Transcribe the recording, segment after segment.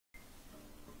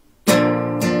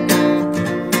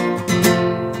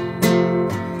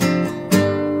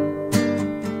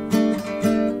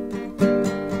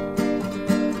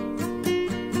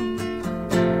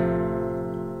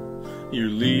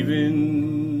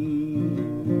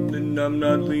I'm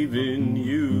not leaving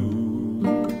you.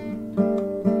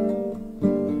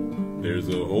 There's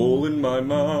a hole in my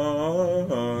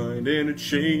mind, and it's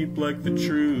shaped like the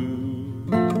truth.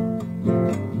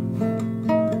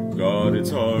 God, it's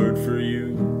hard for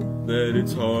you, that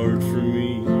it's hard for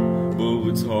me. But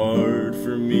what's hard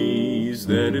for me is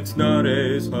that it's not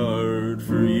as hard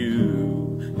for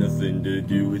you. Nothing to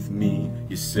do with me.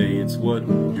 You say it's what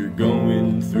you're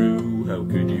going through. How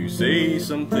could you say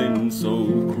something so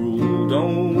cruel?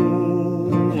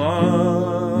 Don't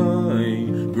lie,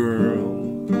 girl.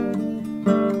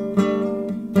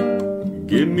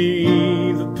 Give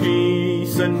me the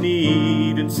peace I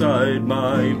need inside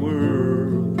my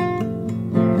world.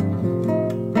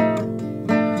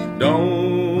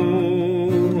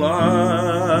 Don't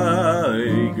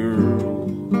lie, girl.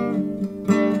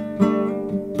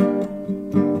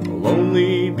 I'll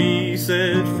only be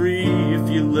set free if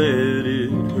you let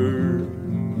it hurt.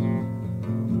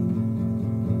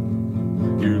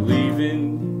 You're leaving,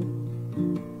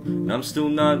 and I'm still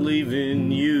not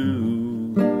leaving you.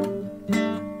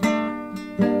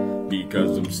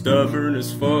 Because I'm stubborn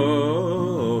as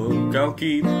fuck, I'll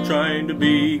keep trying to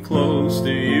be close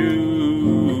to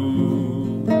you.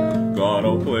 God,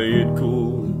 I'll play it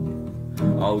cool,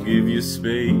 I'll give you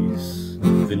space,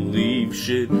 then leave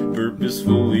shit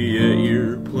purposefully at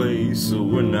your place. So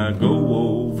when I go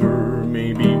over,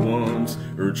 maybe once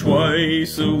or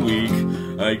twice a week,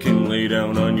 I can lay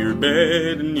down on your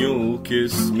bed and you'll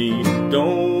kiss me.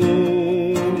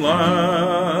 Don't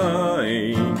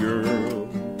lie, girl.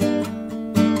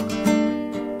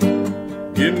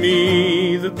 Give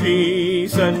me the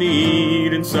peace I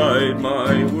need inside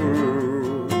my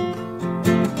world.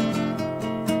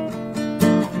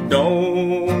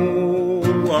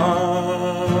 Don't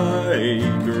lie,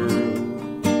 girl.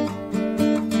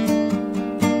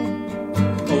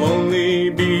 I'll only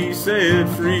be set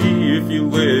free if you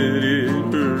let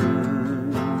it hurt.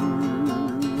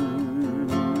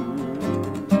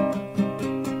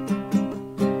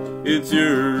 It's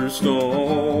your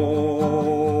storm.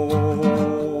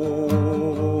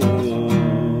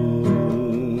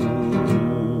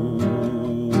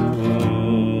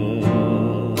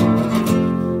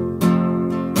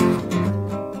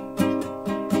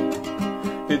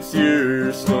 It's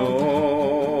your storm.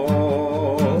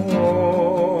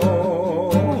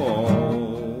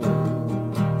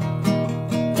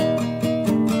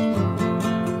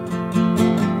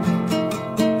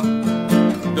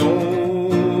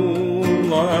 Don't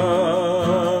lie,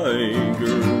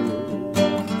 girl.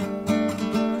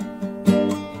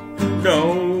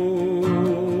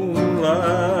 Don't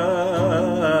lie.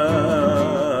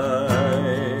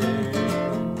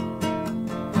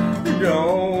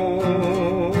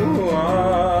 Don't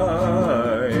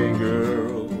lie,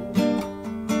 girl.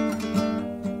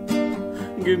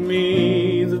 Give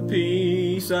me the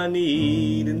peace I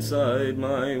need inside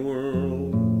my world.